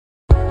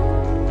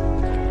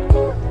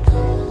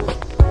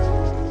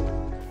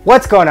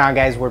What's going on,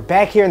 guys? We're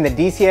back here in the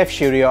DCF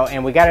studio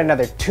and we got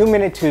another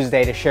 2-Minute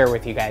Tuesday to share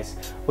with you guys.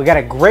 We got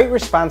a great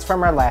response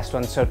from our last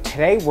one, so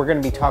today we're going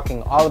to be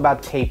talking all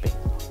about taping.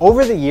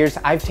 Over the years,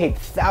 I've taped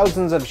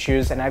thousands of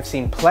shoes and I've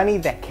seen plenty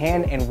that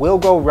can and will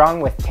go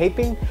wrong with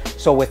taping.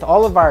 So with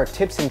all of our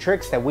tips and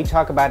tricks that we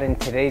talk about in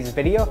today's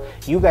video,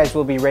 you guys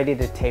will be ready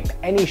to tape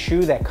any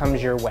shoe that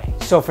comes your way.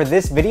 So for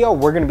this video,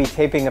 we're going to be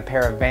taping a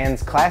pair of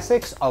Vans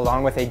Classics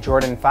along with a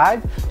Jordan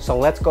 5. So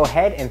let's go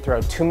ahead and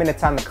throw 2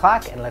 minutes on the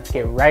clock and let's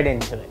get right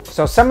into it.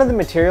 So some of the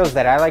materials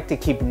that I like to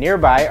keep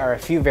nearby are a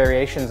few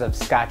variations of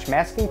Scotch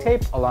masking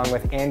tape along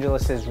with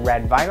Angelus's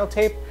red vinyl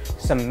tape,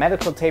 some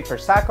medical tape for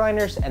sock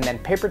liners, and then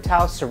paper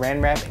towels,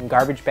 saran wrap, and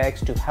garbage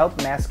bags to help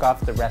mask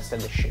off the rest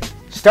of the shoe.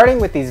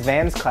 Starting with these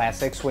Vans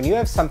Classics, when you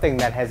have something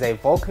that has a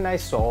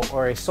vulcanized sole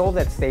or a sole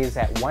that stays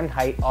at one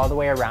height all the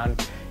way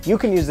around, you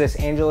can use this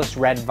Angelus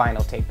red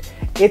vinyl tape.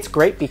 It's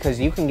great because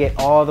you can get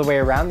all the way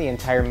around the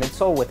entire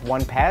midsole with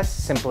one pass,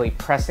 simply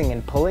pressing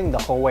and pulling the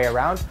whole way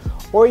around,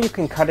 or you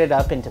can cut it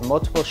up into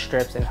multiple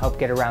strips and help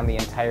get around the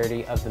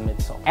entirety of the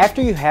midsole.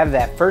 After you have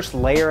that first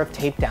layer of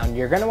tape down,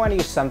 you're going to want to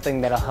use something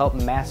that'll help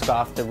mask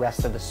off the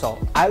rest of the sole.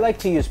 I like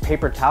to use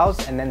paper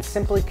towels and then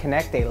simply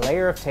connect a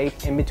layer of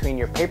tape in between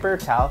your paper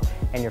towel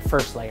and your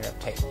first layer of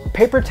tape.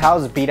 Paper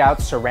towels beat out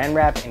saran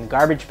wrap and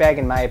garbage bag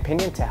in my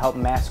opinion to help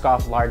mask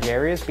off large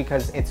areas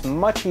because it's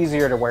much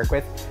easier to work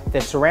with. The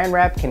saran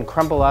wrap can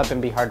crumple up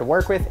and be hard to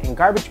work with, and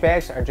garbage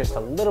bags are just a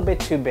little bit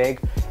too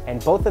big,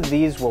 and both of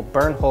these will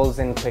burn holes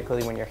in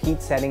quickly when you're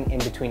heat setting in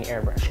between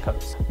airbrush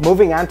coats.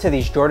 Moving on to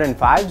these Jordan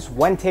 5s,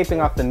 when taping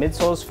off the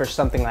midsoles for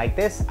something like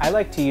this, I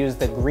like to use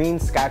the green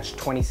Scotch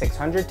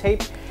 2600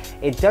 tape.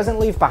 It doesn't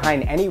leave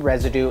behind any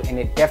residue and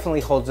it definitely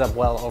holds up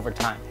well over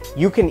time.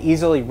 You can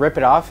easily rip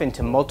it off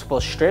into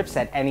multiple strips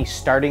at any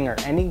starting or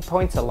ending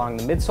points along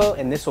the midsole,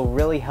 and this will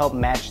really help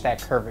match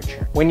that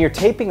curvature. When you're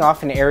taping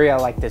off an area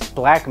like this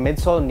black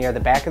midsole near the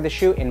back of the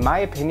shoe, in my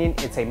opinion,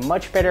 it's a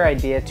much better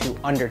idea to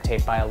under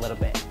tape by a little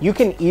bit. You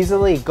can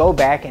easily go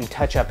back and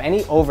touch up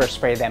any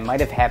overspray that might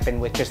have happened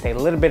with just a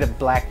little bit of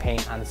black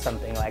paint on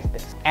something like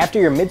this.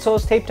 After your midsole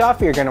is taped off,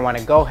 you're going to want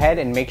to go ahead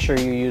and make sure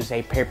you use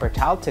a paper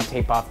towel to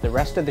tape off the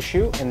rest of the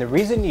shoe. And the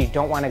reason you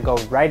don't want to go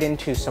right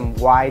into some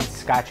wide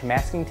Scotch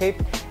masking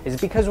tape is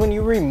because when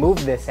you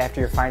remove this after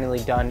you're finally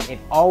done, it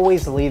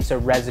always leaves a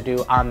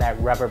residue on that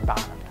rubber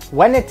bottom.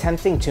 When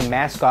attempting to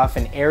mask off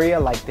an area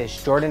like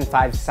this Jordan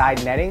 5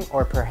 side netting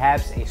or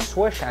perhaps a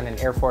swoosh on an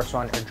Air Force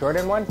 1 or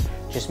Jordan 1,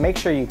 just make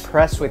sure you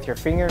press with your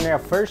fingernail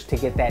first to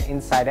get that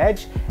inside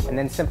edge and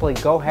then simply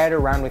go ahead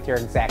around with your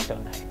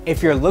X-Acto knife.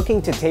 If you're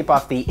looking to tape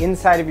off the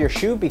inside of your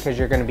shoe because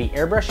you're going to be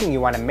airbrushing,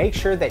 you want to make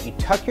sure that you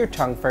tuck your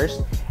tongue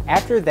first.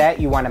 After that,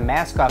 you want to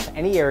mask off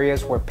any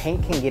areas where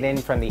paint can get in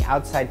from the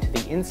outside to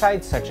the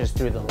inside, such as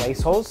through the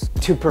lace holes.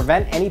 To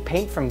prevent any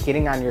paint from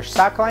getting on your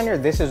sock liner,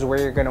 this is where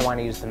you're going to want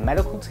to use the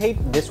medical tape.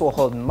 This will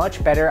hold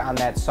much better on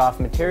that soft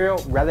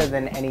material rather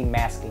than any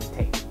masking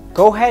tape.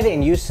 Go ahead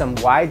and use some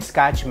wide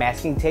Scotch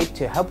masking tape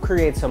to help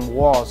create some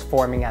walls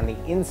forming on the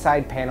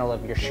inside panel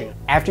of your shoe.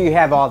 After you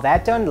have all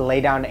that done,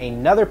 lay down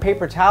another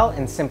paper towel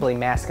and simply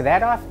mask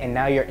that off, and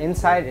now your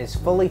inside is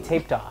fully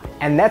taped off.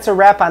 And that's a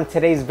wrap on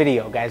today's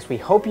video, guys. We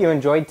hope you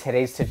enjoyed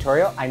today's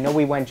tutorial. I know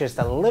we went just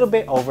a little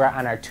bit over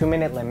on our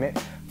 2-minute limit,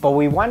 but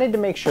we wanted to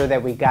make sure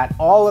that we got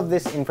all of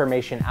this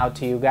information out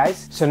to you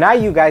guys. So now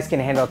you guys can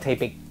handle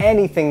taping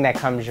anything that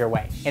comes your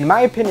way. In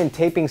my opinion,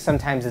 taping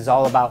sometimes is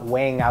all about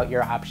weighing out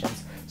your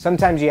options.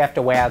 Sometimes you have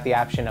to weigh out the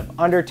option of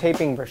under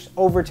taping versus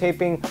over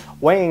taping,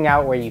 weighing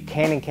out where you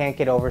can and can't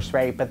get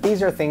overspray, but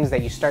these are things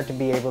that you start to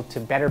be able to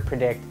better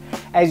predict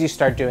as you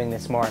start doing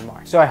this more and more.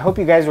 So I hope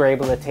you guys were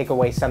able to take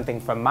away something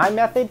from my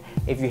method.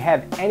 If you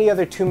have any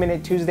other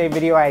 2-Minute Tuesday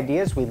video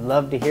ideas, we'd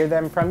love to hear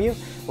them from you.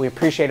 We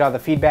appreciate all the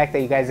feedback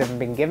that you guys have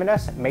been giving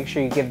us. Make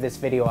sure you give this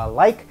video a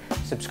like,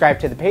 subscribe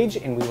to the page,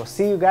 and we will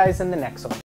see you guys in the next one.